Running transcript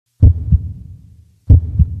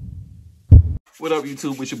What up,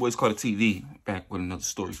 YouTube? It's your boys Carter TV, back with another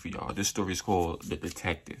story for y'all. This story is called The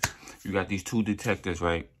Detective. You got these two detectives,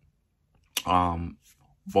 right?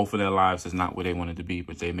 Both of their lives is not where they wanted to be,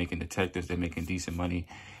 but they're making detectives. They're making decent money.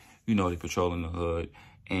 You know, they're patrolling the hood.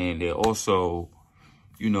 And they're also,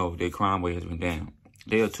 you know, their crime rate has been down.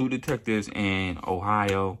 They are two detectives in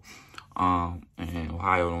Ohio. And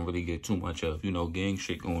Ohio don't really get too much of, you know, gang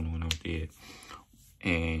shit going on out there.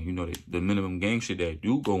 And, you know, the minimum gang shit that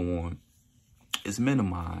do go on is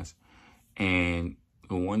minimized. And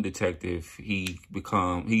the one detective, he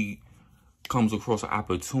comes across an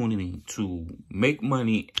opportunity to make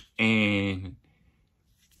money and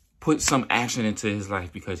put some action into his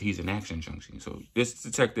life because he's an action junkie. So this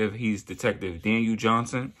detective, he's Detective Daniel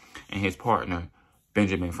Johnson and his partner,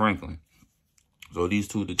 Benjamin Franklin. So these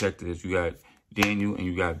two detectives, you got Daniel and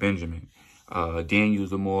you got Benjamin. Daniel's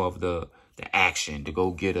the more of the action, to go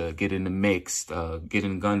get in the mix, get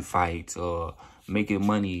in gunfights, making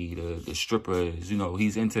money, the strippers, you know,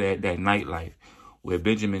 he's into that nightlife. Where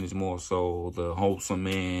Benjamin is more so the wholesome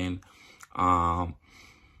man.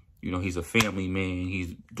 You know, he's a family man.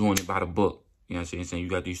 He's doing it by the book. You know what I'm saying? You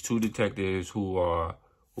got these two detectives who are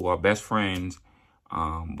best friends,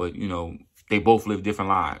 but you know, they both live different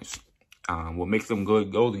lives. What makes them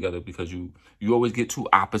go together, because you always get two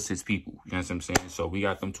opposites people. You know what I'm saying? So we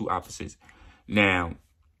got them two opposites. Now,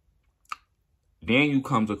 Daniel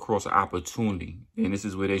comes across an opportunity, and this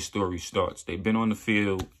is where their story starts. They've been on the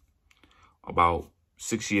field about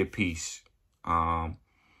 6 year piece.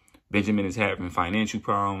 Benjamin is having financial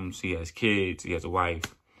problems. He has kids. He has a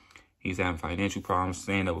wife. He's having financial problems,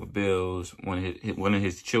 staying up with bills. One of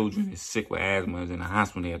his children is sick with asthma, is in the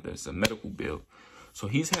hospital. They have to, it's a medical bill. So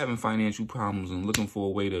he's having financial problems and looking for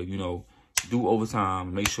a way to, you know, do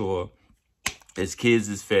overtime, make sure his kids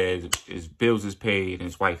is fed, his bills is paid, and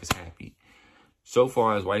his wife is happy. So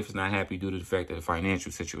far, his wife is not happy due to the fact of the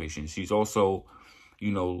financial situation. She's also,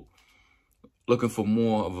 you know, looking for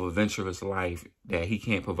more of a adventurous life that he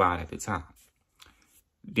can't provide at the time.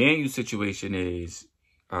 Daniel's situation is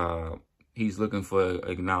he's looking for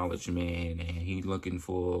acknowledgement, and he's looking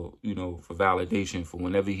for, you know, for validation for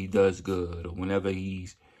whenever he does good or whenever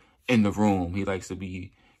he's in the room. He likes to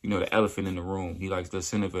be, you know, the elephant in the room. He likes the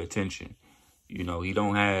center of attention. You know, he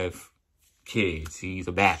don't have kids. He's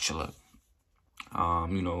a bachelor.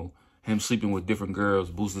 You know, him sleeping with different girls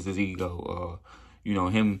boosts his ego. You know,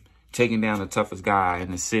 him taking down the toughest guy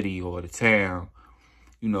in the city or the town,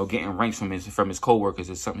 you know, getting ranks from his coworkers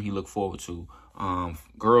is something he look forward to.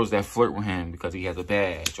 Girls that flirt with him because he has a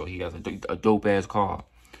badge or he has a dope ass car.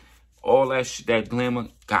 All that glamour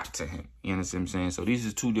got to him. You understand what I'm saying? So these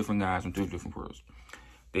are two different guys from two different worlds.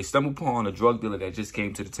 They stumble upon a drug dealer that just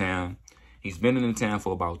came to the town. He's been in the town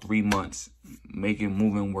for about 3 months,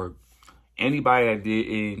 moving work. Anybody that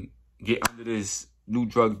didn't get under this new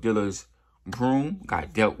drug dealer's broom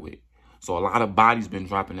got dealt with. So a lot of bodies been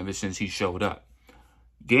dropping ever since he showed up.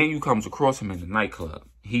 Daniel comes across him in the nightclub.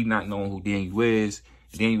 He not knowing who Daniel is,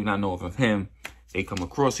 Daniel not knowing of him. They come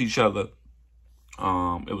across each other.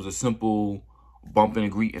 It was a simple bump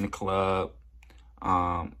and greet in the club.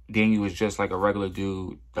 Daniel was just like a regular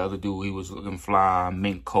dude. The other dude, he was looking fly,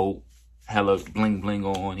 mink coat, hella bling bling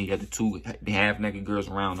on. He had the half-naked girls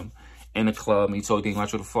around him in the club. And he told Daniel,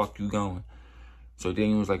 "Watch where the fuck you going?" So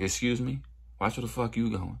Daniel was like, "Excuse me? Watch where the fuck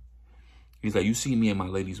you going?" He's like, "You see me and my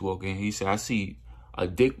ladies walking." He said, "I see a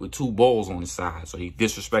dick with 2 balls on the side." So he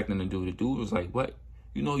disrespecting the dude. The dude was like, "What?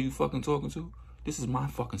 You know who you fucking talking to? This is my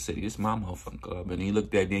fucking city. This is my motherfucking club." And he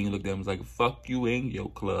looked at Daniel, looked at him, was like, "Fuck you and your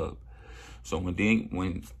club." So when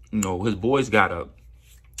you know, his boys got up,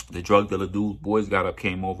 the drug dealer dude's boys got up,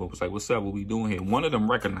 came over, was like, "What's up? What we doing here?" One of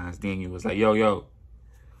them recognized Daniel, was like, yo,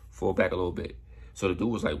 fall back a little bit. So the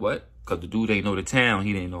dude was like, "What?" Because the dude ain't know the town.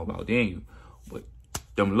 He didn't know about Daniel. But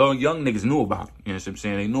them little young niggas knew about him. You know what I'm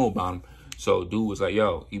saying? They knew about him. So dude was like,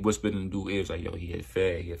 yo, he whispered in the dude's ears, like, "Yo, he had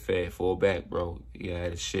fed, fall back, bro. He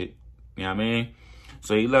had his shit." You know what I mean?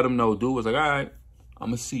 So he let him know. Dude was like, "All right, I'm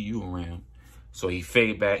going to see you around." So he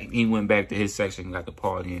faded back. He went back to his section, got the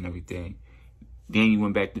party and everything. Then he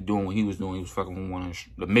went back to doing what he was doing. He was fucking with one of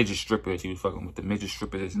the midget strippers. He was fucking with the midget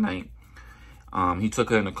stripper this night. He took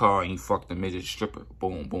her in the car and he fucked the midget stripper.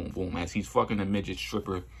 Boom, boom, boom. As he's fucking the midget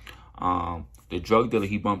stripper, the drug dealer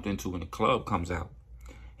he bumped into in the club comes out.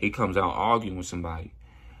 He comes out arguing with somebody.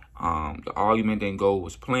 The argument didn't go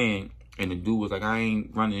as planned. And the dude was like, "I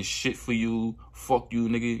ain't running shit for you. Fuck you,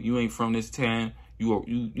 nigga. You ain't from this town."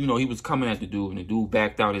 You know, he was coming at the dude, and the dude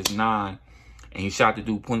backed out his 9, and he shot the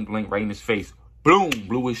dude point blank right in his face. Boom,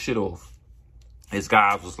 blew his shit off. His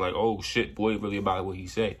guys was like, "Oh shit, boy, really about what he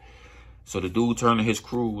said." So the dude turned to his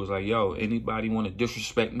crew, was like, yo, anybody want to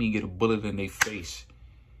disrespect me, get a bullet in their face.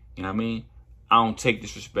 You know what I mean? I don't take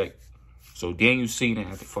disrespect. So Daniel Cena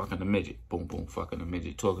had to fucking the midget. Boom, boom, fucking the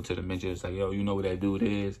midget. Talking to the midget. It's like, yo, you know what that dude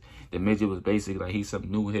is? The midget was basically like, he's some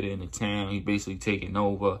new hitter in the town. He basically taking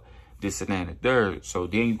over this and that and the third. So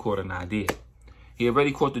Daniel caught an idea. He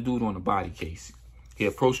already caught the dude on the body case. He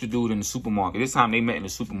approached the dude in the supermarket. This time they met in the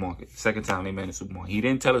supermarket. Second time they met in the supermarket. He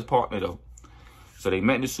didn't tell his partner, though. So they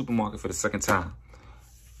met in the supermarket for the second time.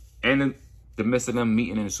 And in the midst of them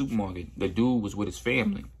meeting in the supermarket, the dude was with his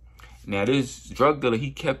family. Now, this drug dealer, he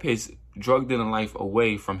kept his drug dealing life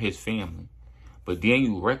away from his family. But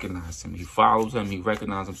Daniel recognized him. He followed him. He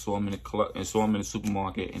recognized him, saw him in the club, and saw him in the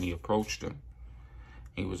supermarket, and he approached him.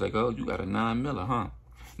 He was like, oh, you got a 9mm, huh?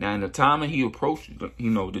 Now, in the time that he approached, you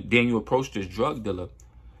know, Daniel approached this drug dealer,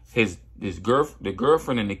 the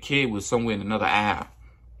girlfriend and the kid was somewhere in another aisle.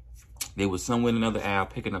 They were somewhere in another aisle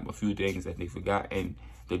picking up a few things that they forgot, and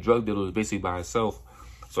the drug dealer was basically by himself.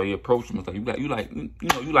 So he approached him and was like,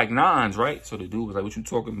 you like nines, right? So the dude was like, what you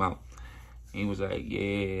talking about? And he was like,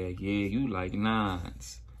 yeah, you like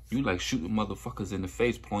nines. You like shooting motherfuckers in the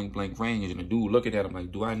face, point blank range. And the dude looking at him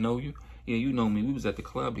like, do I know you? Yeah, you know me. We was at the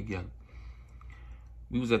club together.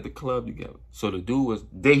 So the dude was,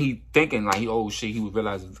 then he thinking like, oh shit, he would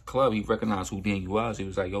realize at the club, he recognized who Daniel was. He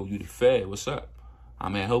was like, yo, you the Fed, what's up?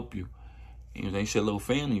 I'm gonna help you. He was like, it's your little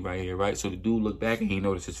family right here, right? So the dude looked back and he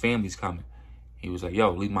noticed his family's coming. He was like,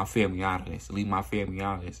 yo, leave my family out of this. Leave my family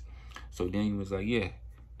out of this. So then he was like, yeah,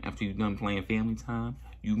 after you're done playing family time,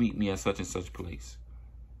 you meet me at such and such place.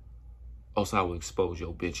 Else I will expose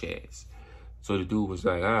your bitch ass. So the dude was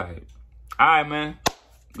like, all right, man.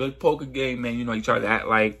 Good poker game, man. You know, he tried to act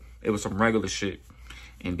like it was some regular shit.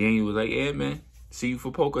 And then he was like, yeah, man, see you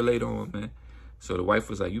for poker later on, man. So the wife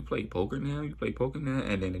was like, you play poker now? You play poker now?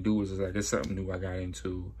 And then the dude was just like, it's something new I got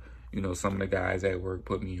into. You know, some of the guys at work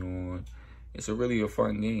put me on. It's really a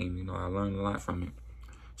fun game. You know, I learned a lot from it.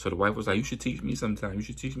 So the wife was like, you should teach me sometime. You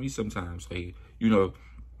should teach me sometime. So, he, you know,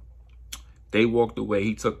 they walked away.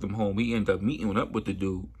 He took them home. He ended up meeting up with the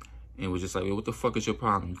dude and was just like, yo, what the fuck is your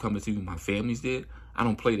problem? You come to see what my family's did? I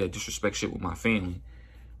don't play that disrespect shit with my family.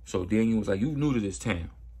 So Daniel was like, you new to this town.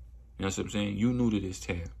 You know what I'm saying? You new to this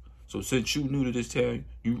town. So since you new to this town,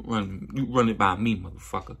 you run it by me,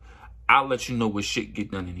 motherfucker. I'll let you know what shit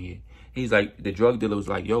get done in here. He's like, the drug dealer was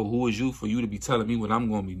like, yo, who is you for you to be telling me what I'm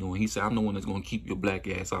going to be doing? He said, I'm the one that's going to keep your black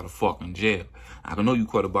ass out of fucking jail. I know you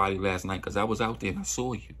caught a body last night because I was out there and I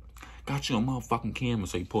saw you. Got you on motherfucking camera.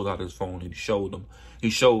 So he pulled out his phone and he showed him. He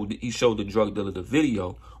showed the drug dealer the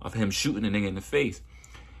video of him shooting the nigga in the face.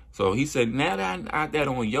 So he said, now that I got that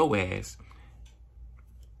on your ass,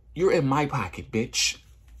 you're in my pocket, bitch.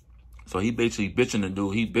 So he basically bitching the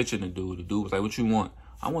dude. He bitching the dude. The dude was like, what you want?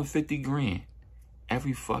 I want 50 grand.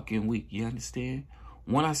 Every fucking week, you understand?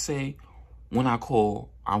 When I call,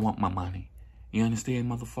 I want my money. You understand,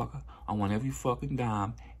 motherfucker? I want every fucking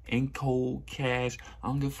dime in cold cash. I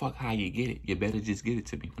don't give a fuck how you get it. You better just get it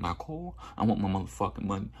to me. When I call, I want my motherfucking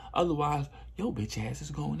money. Otherwise, your bitch ass is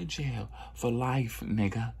going to jail for life,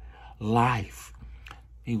 nigga. Life.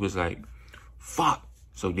 He was like, fuck.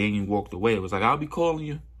 So then you walked away. It was like, I'll be calling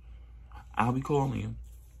you.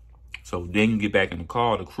 So then you get back in the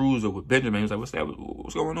car, the cruiser with Benjamin. He was like, what's that?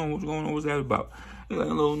 What's going on? What's that about? He's like,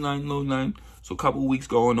 little nothing. So a couple weeks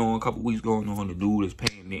going on. The dude is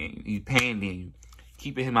paying Daniel. He's paying Daniel,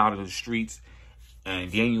 keeping him out of the streets.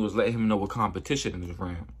 And Daniel was letting him know what competition is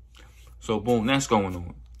around. So boom, that's going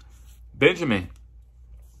on. Benjamin,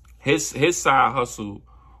 his side hustle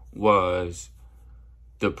was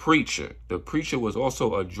the preacher. The preacher was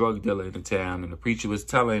also a drug dealer in the town. And the preacher was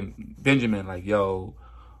telling Benjamin, like, yo,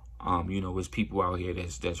 you know, there's people out here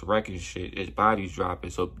that's wrecking shit. His body's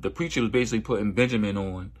dropping. So the preacher was basically putting Benjamin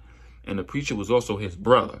on. And the preacher was also his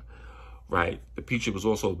brother, right? The preacher was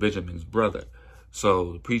also Benjamin's brother.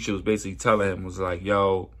 So the preacher was basically telling him, was like,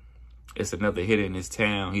 yo, it's another hit in this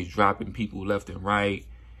town. He's dropping people left and right.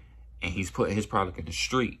 And he's putting his product in the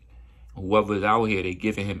street. Whoever's out here, they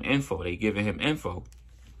giving him info.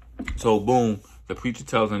 So boom, the preacher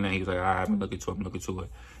tells him that. He's like, all right, I'm looking to it.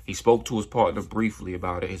 He spoke to his partner briefly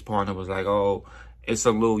about it. His partner was like, oh, it's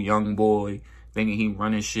a little young boy thinking he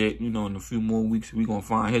running shit. You know, in a few more weeks, we going to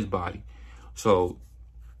find his body. So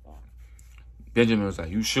Benjamin was like,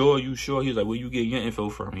 you sure? He was like, where you get your info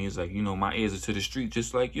from? He was like, you know, my ears are to the street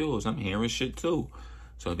just like yours. I'm hearing shit too.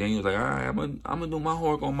 So then he was like, all right, I'm gonna do my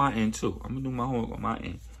homework on my end too.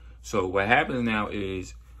 So what happens now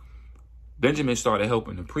is Benjamin started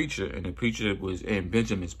helping the preacher, and the preacher was in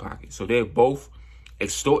Benjamin's pocket. So they're both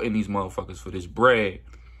extorting these motherfuckers for this bread.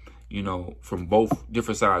 you know, from both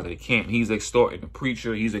different sides of the camp. He's extorting the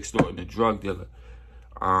preacher. He's extorting the drug dealer.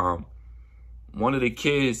 One of the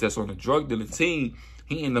kids that's on the drug dealer team,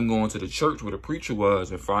 he ended up going to the church where the preacher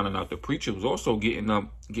was and finding out the preacher was also getting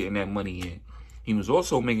that money in. He was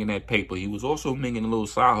also making that paper. He was also making a little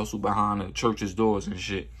side hustle behind the church's doors and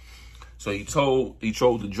shit. So he told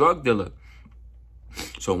the drug dealer.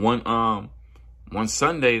 So one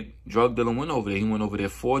Sunday, drug dealer went over there. He went over there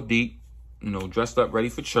 4 deep, you know, dressed up, ready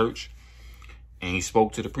for church. And he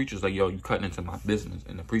spoke to the preacher. He was like, yo, you cutting into my business.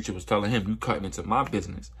 And the preacher was telling him, you cutting into my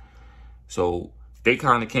business. So they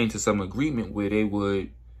kind of came to some agreement where they would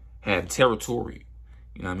have territory.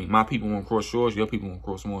 You know what I mean? My people won't cross yours, your people won't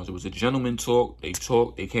cross mine. It was a gentleman talk. They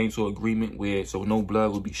talked. They came to an agreement where so no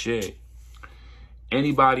blood would be shed.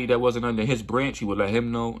 Anybody that wasn't under his branch, he would let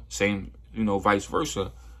him know. Same, you know, vice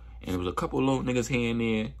versa. And there was a couple of little niggas here and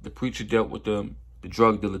there. The preacher dealt with them. The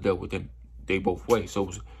drug dealer dealt with them. They both ways. So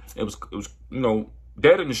it was you know,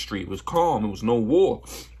 dead in the street. It was calm. It was no war.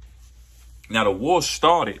 Now the war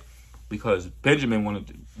started because Benjamin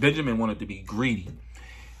wanted to be greedy.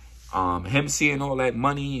 Him seeing all that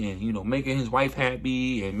money and, you know, making his wife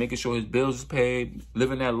happy and making sure his bills is paid,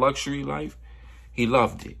 living that luxury life, he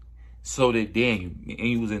loved it. So did Daniel. And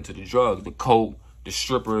he was into the drugs, the coke, the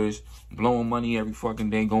strippers, blowing money every fucking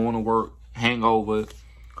day, going to work, hangover.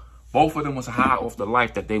 Both of them was high off the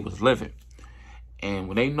life that they was living. And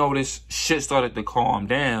when they noticed shit started to calm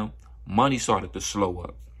down, money started to slow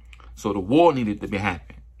up. So the war needed to be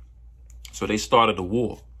happening. So they started the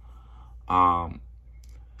war.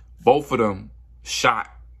 Both of them shot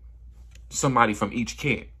somebody from each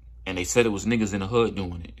camp. And they said it was niggas in the hood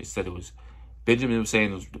doing it. They said it was Benjamin was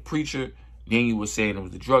saying it was the preacher. Daniel was saying it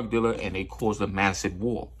was the drug dealer. And they caused a massive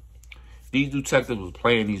war. These detectives was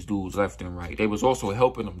playing these dudes left and right. They was also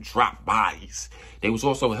helping them drop bodies. They was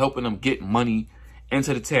also helping them get money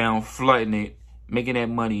into the town, flooding it, making that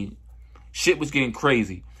money. Shit was getting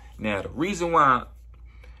crazy. Now, the reason why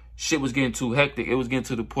shit was getting too hectic, it was getting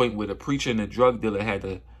to the point where the preacher and the drug dealer had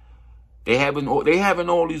to, they having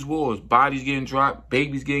all these wars. Bodies getting dropped,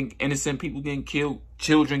 babies getting, innocent people getting killed,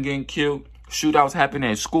 children getting killed, shootouts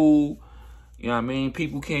happening at school. You know what I mean?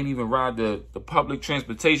 People can't even ride the public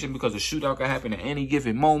transportation because a shootout can happen at any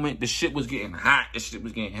given moment. The shit was getting hot. The shit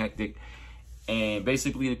was getting hectic. And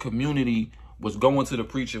basically the community was going to the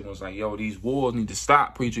preacher and was like, yo, these wars need to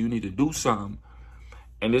stop, preacher. You need to do something.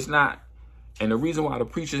 And it's not. And the reason why the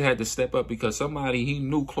preacher had to step up because somebody he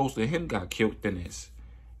knew close to him got killed in this.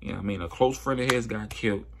 You know what I mean? A close friend of his got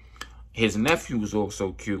killed. His nephew was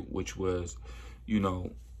also killed, which was, you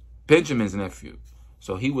know, Benjamin's nephew.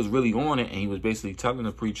 So he was really on it, and he was basically telling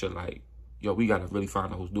the preacher, like, yo, we got to really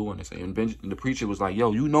find out who's doing this. And the preacher was like,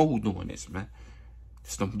 yo, you know who's doing this, man.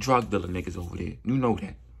 It's them drug dealer niggas over there. You know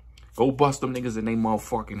that. Go bust them niggas in their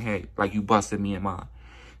motherfucking head like you busted me and mine.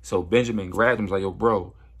 So Benjamin grabbed him, like, yo,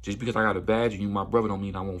 bro, just because I got a badge and you my brother don't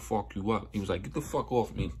mean I won't fuck you up. He was like, get the fuck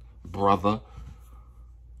off me, brother.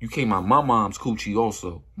 You came out my mom's coochie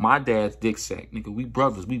also. My dad's dick sack, nigga. We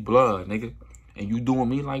brothers, we blood, nigga. And you doing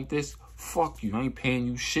me like this? Fuck you. I ain't paying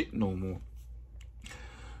you shit no more.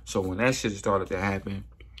 So when that shit started to happen,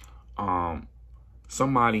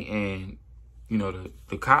 somebody in, you know,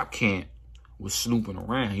 the cop camp was snooping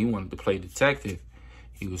around. He wanted to play detective.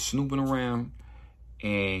 He was snooping around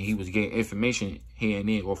and he was getting information here and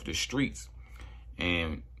there off the streets.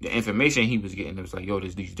 And the information he was getting, it was like, yo,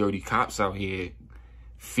 there's these dirty cops out here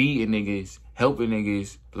feeding niggas, helping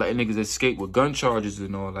niggas, letting niggas escape with gun charges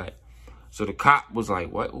and all that. So the cop was like,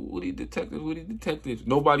 what? Who these detectives? Who these detectives?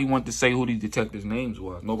 Nobody wanted to say who these detectives' names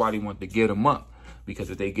was. Nobody wanted to get them up. Because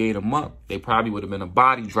if they gave them up, they probably would have been a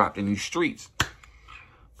body dropped in these streets.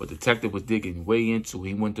 But the detective was digging way into it.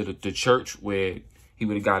 He went to the church where he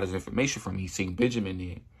would have got his information from. He seen Benjamin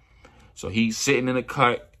there. So he's sitting in the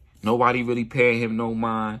cut. Nobody really paying him no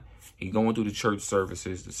mind. He going through the church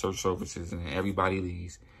services, and everybody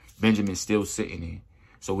leaves. Benjamin's still sitting there.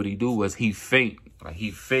 So what he do was he faint. Like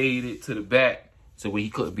he faded to the back so where he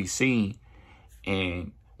couldn't be seen.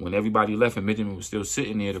 And when everybody left and Benjamin was still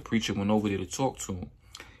sitting there, the preacher went over there to talk to him.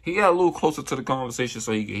 He got a little closer to the conversation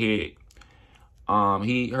so he could hear it.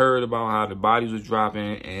 He heard about how the bodies was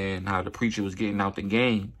dropping and how the preacher was getting out the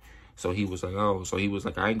game. So he was like, oh, so he was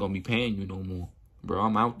like, I ain't gonna be paying you no more. Bro,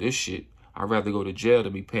 I'm out this shit. I'd rather go to jail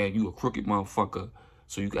than be paying you a crooked motherfucker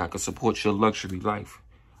so I can support your luxury life.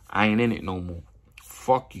 I ain't in it no more.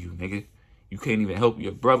 Fuck you, nigga. You can't even help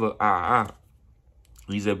your brother.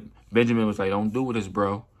 He said, Benjamin was like, don't do this,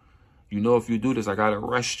 bro. You know if you do this, I gotta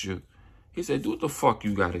arrest you. He said, do what the fuck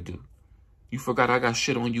you gotta do. You forgot I got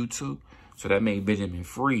shit on you too? So that made Benjamin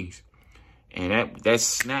freeze. And that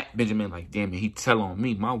snapped Benjamin like, damn it, he tell on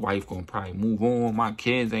me. My wife gonna probably move on. My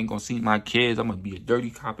kids ain't gonna see my kids. I'm gonna be a dirty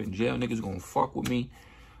cop in jail. Niggas gonna fuck with me.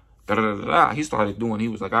 Da-da-da-da. He started doing, he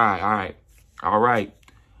was like, all right.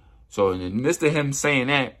 So in the midst of him saying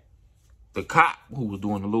that, the cop who was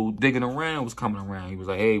doing a little digging around was coming around. He was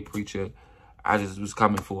like, hey, preacher, I just was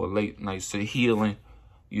coming for a late night healing.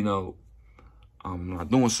 You know, I'm not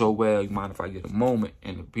doing so well. You mind if I get a moment?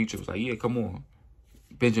 And the preacher was like, yeah, come on.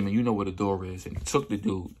 Benjamin, you know where the door is. And he took the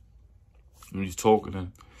dude. And he's talking to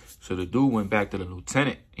him. So the dude went back to the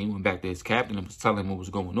lieutenant. He went back to his captain and was telling him what was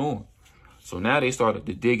going on. So now they started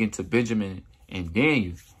to dig into Benjamin and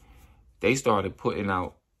Daniel. They started putting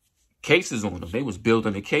out cases on them. They was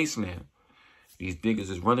building a case now. These niggas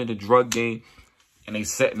is running the drug game, and they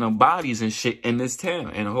setting up bodies and shit in this town,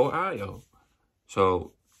 in Ohio.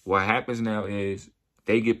 So what happens now is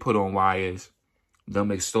they get put on wires,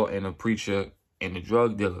 them extorting a preacher and the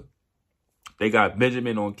drug dealer. They got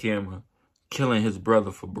Benjamin on camera killing his brother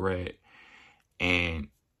for bread and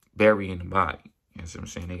burying the body. You know what I'm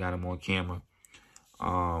saying? They got him on camera.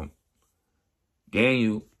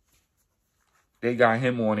 Daniel, they got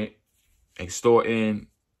him on it, extorting,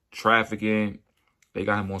 trafficking. They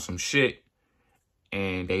got him on some shit,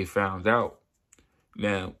 and they found out.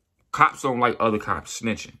 Now, cops don't like other cops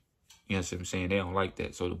snitching. You know what I'm saying? They don't like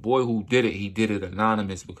that. So the boy who did it, he did it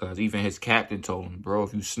anonymous because even his captain told him, bro,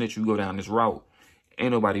 if you snitch, you go down this route,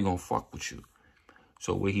 ain't nobody gonna fuck with you.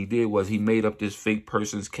 So what he did was he made up this fake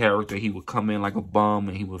person's character. He would come in like a bum,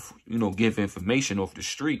 and he would, you know, give information off the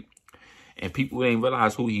street. And people didn't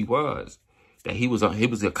realize who he was, that he was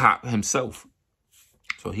a cop himself.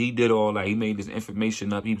 So he did all that. He made this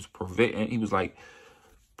information up. He was like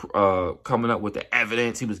coming up with the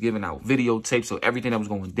evidence. He was giving out videotapes of everything that was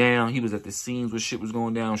going down. He was at the scenes where shit was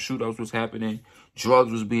going down. Shootouts was happening.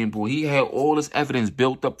 Drugs was being bought. He had all this evidence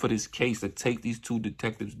built up for this case to take these two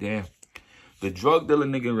detectives down. The drug dealer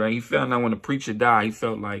nigga, right, he found out when the preacher died, he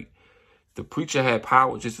felt like the preacher had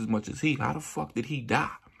power just as much as he. How the fuck did he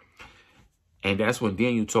die? And that's when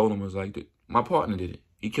Daniel told him, was like, my partner did it.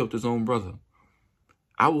 He killed his own brother.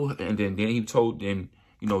 And then he told him,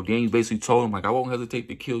 you know, Daniel basically told him, like, I won't hesitate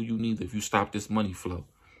to kill you neither if you stop this money flow.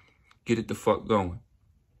 Get it the fuck going.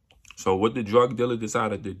 So what the drug dealer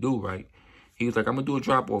decided to do, right? He was like, I'm going to do a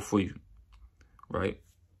drop-off for you, right?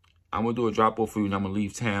 I'm going to do a drop-off for you, and I'm going to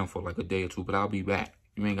leave town for like a day or two, but I'll be back.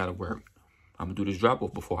 You ain't got to worry. I'm going to do this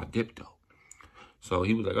drop-off before I dip, though. So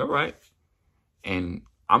he was like, all right. And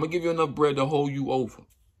I'm going to give you enough bread to hold you over.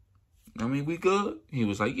 I mean, we good? He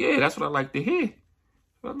was like, yeah, that's what I like to hear.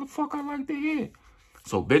 What the fuck I like to hear?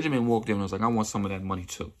 So Benjamin walked in and was like, I want some of that money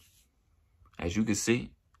too. As you can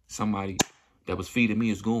see, somebody that was feeding me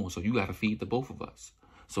is gone, so you got to feed the both of us.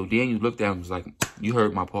 So Daniel looked at him and was like, you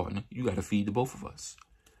heard my partner. You got to feed the both of us.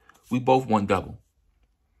 We both want double.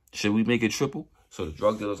 Should we make it triple? So the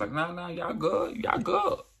drug dealer's like, nah, y'all good. Y'all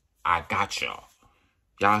good. I got y'all.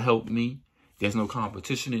 Y'all helped me. There's no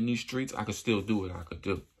competition in these streets. I could still do what I could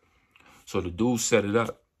do. So the dude set it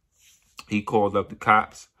up. He called up the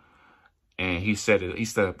cops, and he set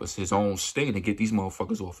up his own sting to get these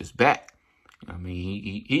motherfuckers off his back. I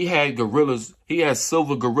mean, he had gorillas. He had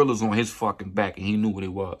silver gorillas on his fucking back, and he knew what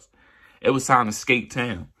it was. It was time to skate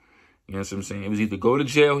town. You know what I'm saying? It was either go to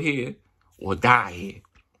jail here or die here.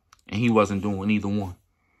 And he wasn't doing either one.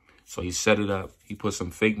 So he set it up. He put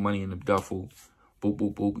some fake money in the duffel. Boop,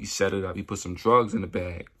 boop, boop. He set it up. He put some drugs in the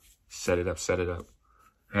bag. Set it up, set it up.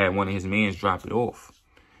 Had one of his mans drop it off.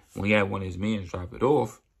 When he had one of his men drop it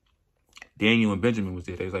off, Daniel and Benjamin was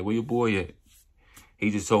there. They was like, where your boy at?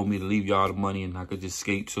 He just told me to leave y'all the money and I could just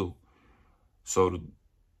skate too. So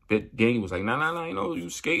Daniel was like, nah, ain't no you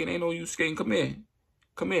skating. Ain't no you skating. Come here.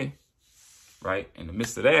 Come here. Right? In the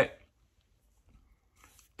midst of that,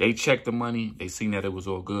 they checked the money. They seen that it was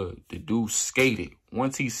all good. The dude skated.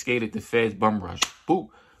 Once he skated, the feds bum rush. Boop.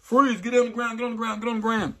 Freeze. Get on the ground. Get on the ground. Get on the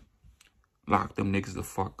ground. Lock them niggas the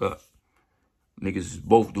fuck up. Niggas is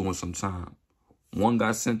both doing some time. One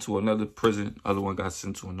got sent to another prison. Other one got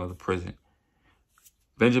sent to another prison.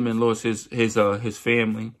 Benjamin lost his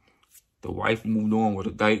family. The wife moved on with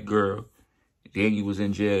a dyke girl. Daniel was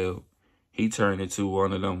in jail. He turned into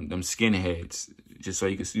one of them skinheads. Just so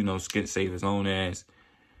he could, you know, save his own ass.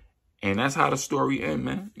 And that's how the story ended,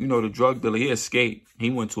 man. You know, the drug dealer, he escaped. He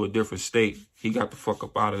went to a different state. He got the fuck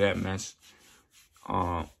up out of that mess.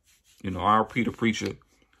 You know, RP the preacher.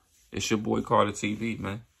 It's your boy Carter TV,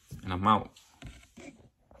 man. And I'm out.